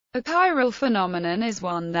A chiral phenomenon is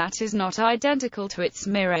one that is not identical to its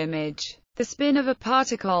mirror image. The spin of a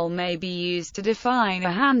particle may be used to define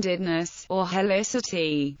a handedness, or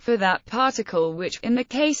helicity, for that particle which, in the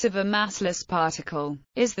case of a massless particle,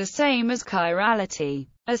 is the same as chirality.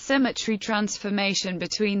 A symmetry transformation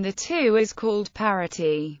between the two is called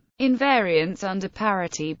parity. Invariance under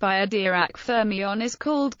parity by a Dirac fermion is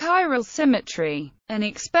called chiral symmetry. An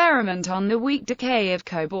experiment on the weak decay of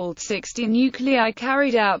cobalt-60 nuclei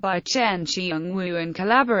carried out by Chen-Chiung Wu and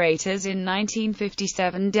collaborators in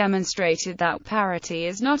 1957 demonstrated that parity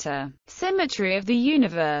is not a symmetry of the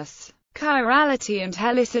universe. Chirality and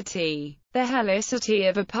helicity. The helicity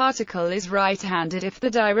of a particle is right-handed if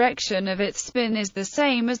the direction of its spin is the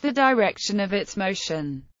same as the direction of its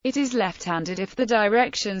motion. It is left-handed if the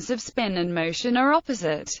directions of spin and motion are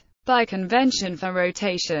opposite. By convention for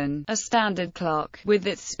rotation, a standard clock, with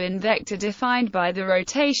its spin vector defined by the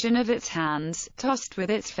rotation of its hands, tossed with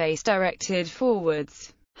its face directed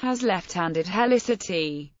forwards, has left-handed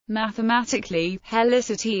helicity. Mathematically,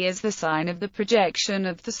 helicity is the sign of the projection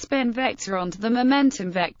of the spin vector onto the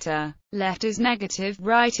momentum vector. Left is negative,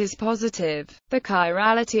 right is positive. The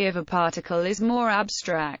chirality of a particle is more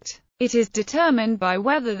abstract. It is determined by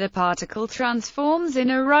whether the particle transforms in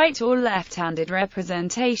a right or left-handed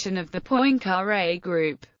representation of the Poincare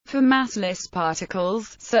group. For massless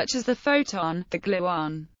particles, such as the photon, the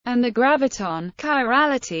gluon, and the graviton,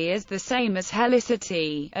 chirality is the same as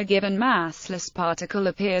helicity. A given massless particle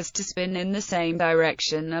appears to spin in the same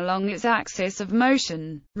direction along its axis of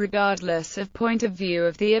motion, regardless of point of view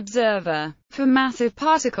of the observer. For massive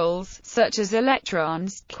particles, such as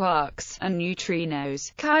electrons, quarks, and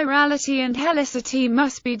neutrinos, chirality and helicity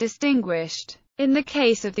must be distinguished. In the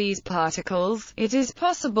case of these particles, it is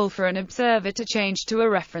possible for an observer to change to a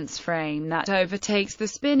reference frame that overtakes the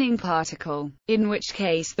spinning particle, in which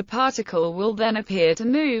case the particle will then appear to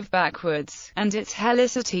move backwards, and its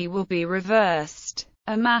helicity will be reversed.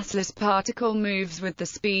 A massless particle moves with the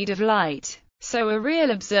speed of light, so a real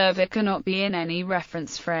observer cannot be in any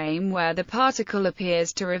reference frame where the particle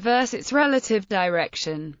appears to reverse its relative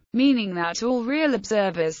direction, meaning that all real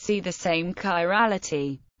observers see the same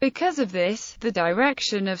chirality. Because of this, the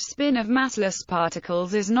direction of spin of massless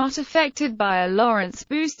particles is not affected by a Lorentz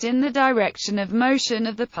boost in the direction of motion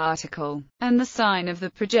of the particle, and the sign of the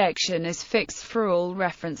projection is fixed for all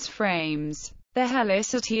reference frames. The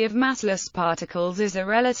helicity of massless particles is a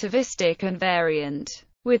relativistic invariant.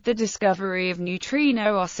 With the discovery of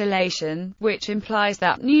neutrino oscillation, which implies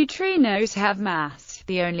that neutrinos have mass,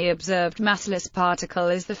 the only observed massless particle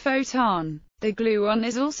is the photon. The gluon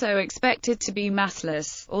is also expected to be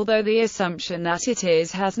massless, although the assumption that it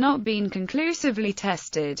is has not been conclusively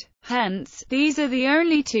tested. Hence, these are the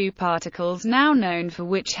only two particles now known for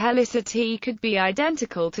which helicity could be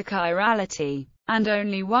identical to chirality, and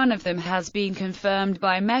only one of them has been confirmed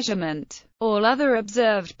by measurement. All other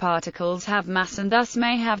observed particles have mass and thus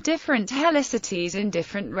may have different helicities in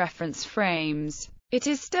different reference frames. It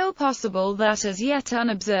is still possible that as yet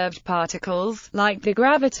unobserved particles, like the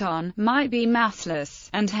graviton, might be massless,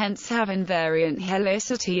 and hence have invariant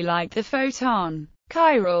helicity like the photon.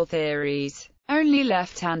 Chiral theories. Only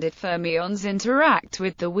left-handed fermions interact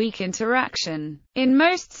with the weak interaction. In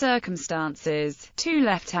most circumstances, two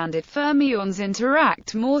left-handed fermions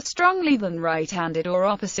interact more strongly than right-handed or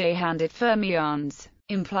opposite-handed fermions,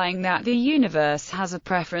 implying that the universe has a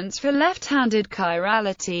preference for left-handed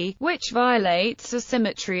chirality, which violates the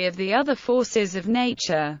symmetry of the other forces of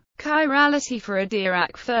nature. Chirality for a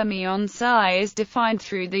Dirac fermion psi is defined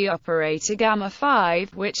through the operator gamma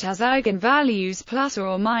 5, which has eigenvalues plus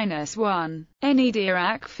or minus 1. Any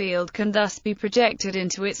Dirac field can thus be projected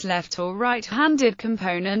into its left or right-handed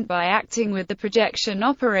component by acting with the projection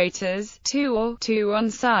operators 2 or 2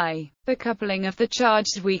 on psi. The coupling of the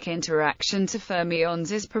charged weak interaction to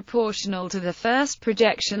fermions is proportional to the first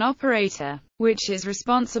projection operator, which is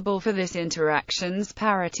responsible for this interaction's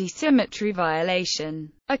parity symmetry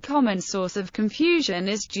violation. A common source of confusion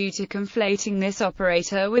is due to conflating this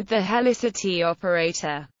operator with the helicity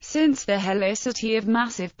operator. Since the helicity of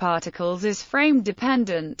massive particles is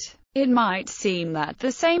frame-dependent, it might seem that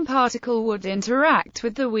the same particle would interact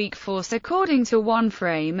with the weak force according to one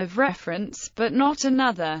frame of reference, but not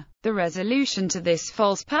another. The resolution to this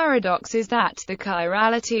false paradox is that the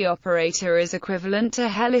chirality operator is equivalent to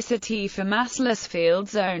helicity for massless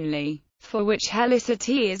fields only, for which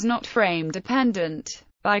helicity is not frame-dependent.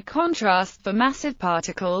 By contrast, for massive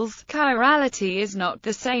particles, chirality is not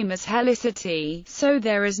the same as helicity, so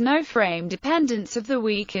there is no frame dependence of the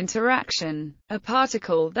weak interaction. A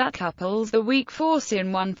particle that couples the weak force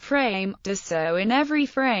in one frame, does so in every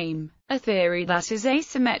frame. A theory that is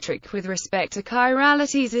asymmetric with respect to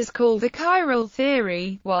chiralities is called a chiral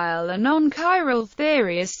theory, while a non-chiral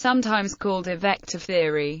theory is sometimes called a vector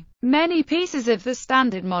theory. Many pieces of the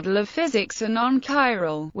standard model of physics are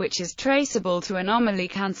non-chiral, which is traceable to anomaly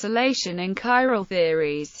cancellation in chiral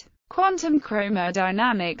theories. Quantum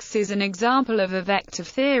chromodynamics is an example of a vector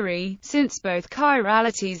theory, since both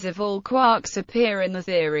chiralities of all quarks appear in the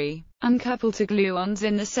theory, uncoupled to gluons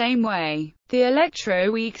in the same way. The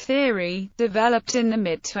Electroweak theory, developed in the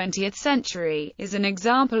mid-20th century, is an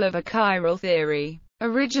example of a chiral theory.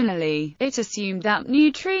 Originally, it assumed that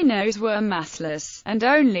neutrinos were massless, and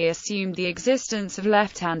only assumed the existence of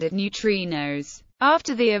left-handed neutrinos.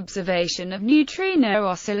 After the observation of neutrino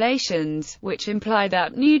oscillations, which imply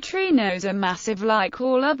that neutrinos are massive like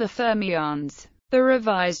all other fermions, the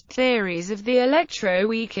revised theories of the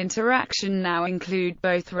electroweak interaction now include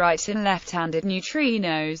both right and left-handed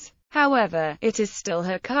neutrinos. However, it is still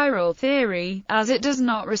a chiral theory, as it does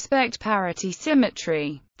not respect parity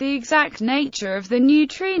symmetry. The exact nature of the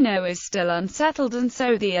neutrino is still unsettled, and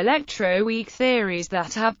so the electroweak theories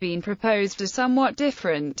that have been proposed are somewhat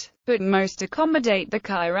different, but most accommodate the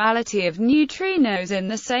chirality of neutrinos in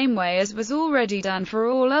the same way as was already done for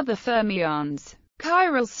all other fermions.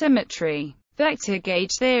 Chiral symmetry. Vector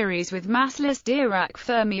gauge theories with massless Dirac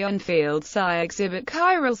fermion field psi exhibit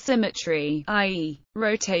chiral symmetry, i.e.,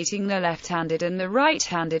 rotating the left-handed and the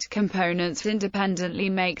right-handed components independently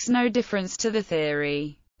makes no difference to the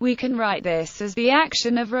theory. We can write this as the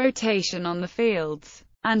action of rotation on the fields,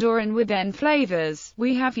 and/or in with n flavors,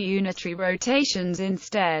 we have unitary rotations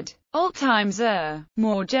instead. Alt times r.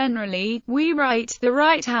 More generally, we write the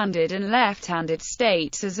right-handed and left-handed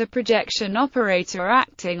states as a projection operator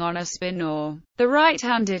acting on a spin, or the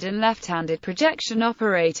right-handed and left-handed projection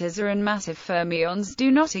operators are in massive fermions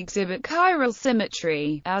do not exhibit chiral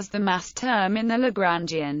symmetry, as the mass term in the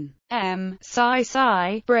Lagrangian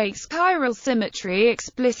psi breaks chiral symmetry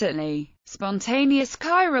explicitly. Spontaneous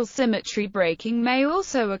chiral symmetry breaking may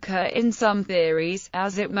also occur in some theories,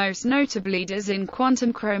 as it most notably does in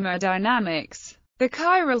quantum chromodynamics. The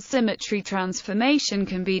chiral symmetry transformation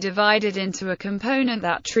can be divided into a component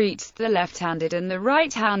that treats the left-handed and the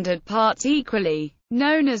right-handed parts equally,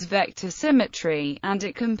 known as vector symmetry, and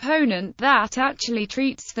a component that actually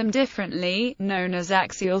treats them differently, known as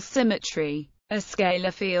axial symmetry. A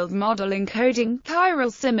scalar field model encoding chiral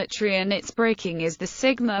symmetry and its breaking is the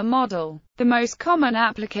sigma model. The most common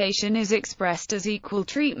application is expressed as equal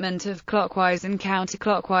treatment of clockwise and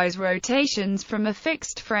counterclockwise rotations from a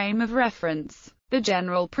fixed frame of reference. The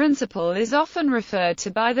general principle is often referred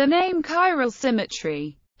to by the name chiral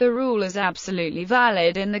symmetry. The rule is absolutely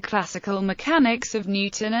valid in the classical mechanics of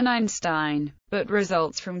Newton and Einstein, but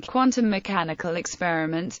results from quantum mechanical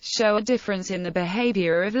experiments show a difference in the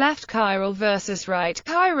behavior of left chiral versus right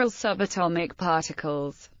chiral subatomic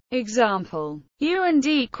particles. Example: U and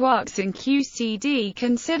D quarks in QCD.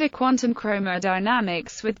 Consider quantum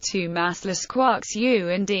chromodynamics with two massless quarks U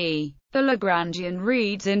and D. The Lagrangian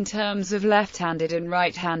reads in terms of left-handed and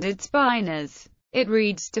right-handed spinors. It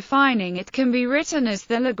reads defining it can be written as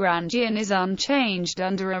the Lagrangian is unchanged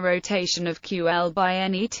under a rotation of QL by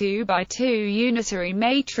any 2 by 2 unitary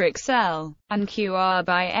matrix L, and QR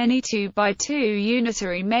by any 2 by 2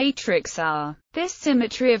 unitary matrix R. This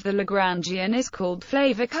symmetry of the Lagrangian is called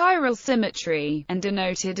flavor chiral symmetry, and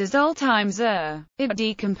denoted as L times R. It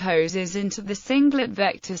decomposes into the singlet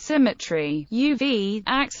vector symmetry, UV,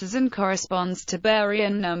 axis and corresponds to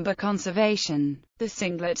baryon number conservation. The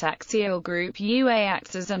singlet axial group UA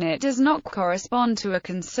axis and it does not correspond to a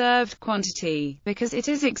conserved quantity, because it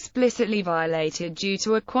is explicitly violated due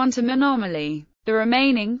to a quantum anomaly. The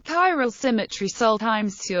remaining chiral symmetry Sol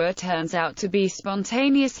times Sur turns out to be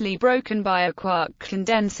spontaneously broken by a quark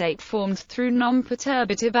condensate formed through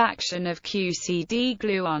non-perturbative action of QCD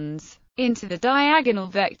gluons into the diagonal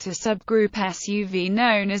vector subgroup SUV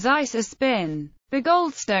known as isospin. The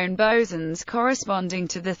Goldstone bosons corresponding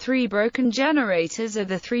to the three broken generators are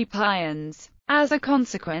the three pions. As a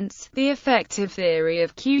consequence, the effective theory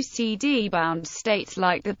of QCD-bound states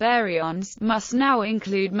like the baryons must now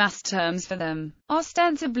include mass terms for them,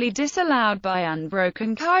 ostensibly disallowed by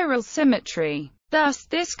unbroken chiral symmetry. Thus,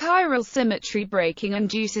 this chiral symmetry breaking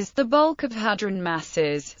induces the bulk of hadron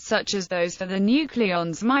masses, such as those for the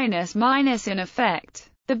nucleons --, in effect,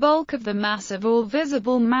 the bulk of the mass of all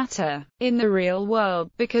visible matter. In the real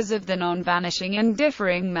world, because of the non-vanishing and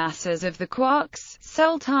differing masses of the quarks,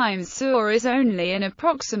 Sol times Sur is only an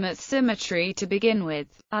approximate symmetry to begin with,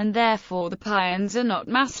 and therefore the pions are not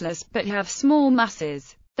massless, but have small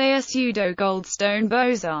masses. They are pseudo-Goldstone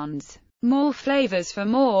bosons. more flavors for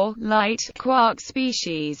more light quark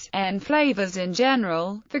species, n flavors in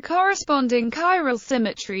general. The corresponding chiral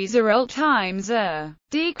symmetries are alt times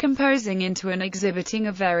decomposing into and exhibiting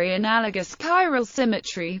a very analogous chiral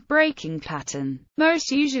symmetry breaking pattern.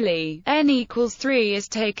 Most usually, n equals 3 is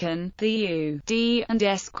taken, the u, d, and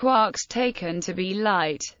s quarks taken to be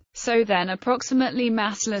light. So then approximately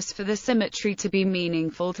massless for the symmetry to be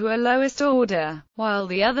meaningful to a lowest order, while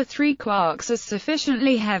the other three quarks are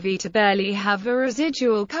sufficiently heavy to barely have a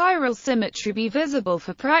residual chiral symmetry be visible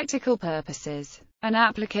for practical purposes. An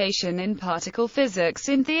application in particle physics.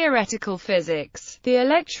 In theoretical physics, the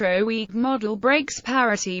electroweak model breaks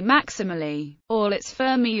parity maximally. All its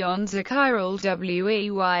fermions are chiral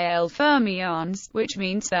WEYL fermions, which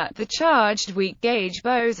means that the charged weak gauge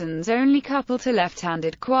bosons only couple to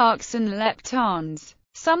left-handed quarks and leptons.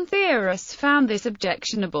 Some theorists found this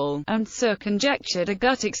objectionable, and so conjectured a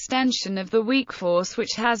gut extension of the weak force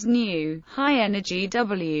which has new, high-energy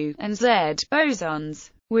W and Z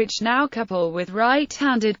bosons, which now couple with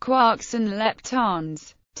right-handed quarks and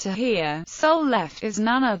leptons. To here, Sol left is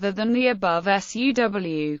none other than the above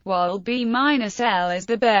SUW, while B-L is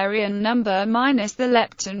the baryon number minus the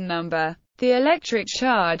lepton number. The electric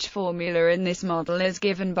charge formula in this model is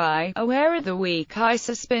given by, aware of the weak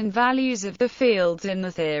isospin values of the fields in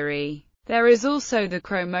the theory. There is also the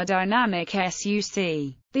chromodynamic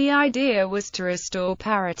SUC. The idea was to restore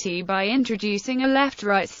parity by introducing a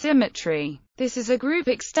left-right symmetry. This is a group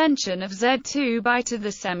extension of Z2 by to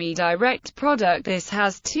the semi-direct product. This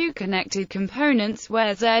has two connected components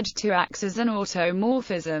where Z2 acts as an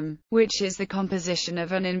automorphism, which is the composition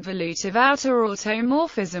of an involutive outer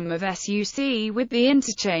automorphism of SUC with the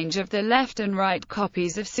interchange of the left and right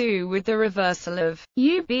copies of SU with the reversal of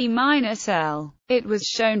UB-L. It was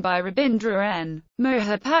shown by Rabindra N.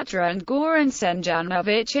 Mohapatra and Goran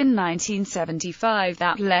Senjanovic in 1975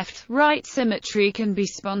 that left-right symmetry can be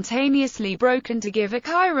spontaneously broken to give a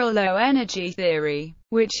chiral low-energy theory,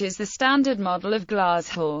 which is the standard model of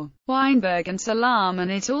Glashow, Weinberg and Salam,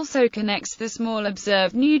 and it also connects the small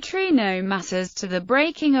observed neutrino masses to the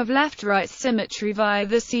breaking of left-right symmetry via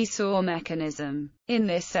the seesaw mechanism. In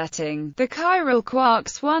this setting, the chiral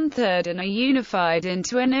quarks one-third and are unified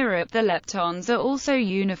into an IRAP. The leptons are also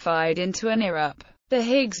unified into an IRAP. The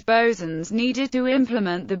Higgs bosons needed to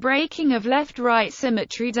implement the breaking of left-right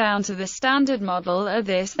symmetry down to the standard model are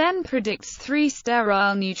this then predicts 3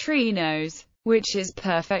 sterile neutrinos, which is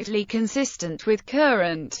perfectly consistent with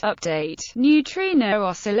current update neutrino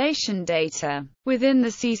oscillation data. Within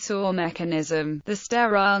the seesaw mechanism, the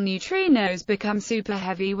sterile neutrinos become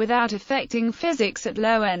superheavy without affecting physics at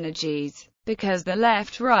low energies. Because the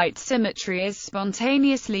left-right symmetry is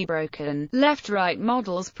spontaneously broken, left-right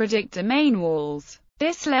models predict domain walls.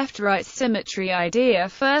 This left-right symmetry idea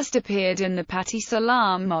first appeared in the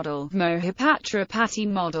Patti-Salam model, Mohapatra-Patti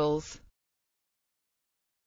models.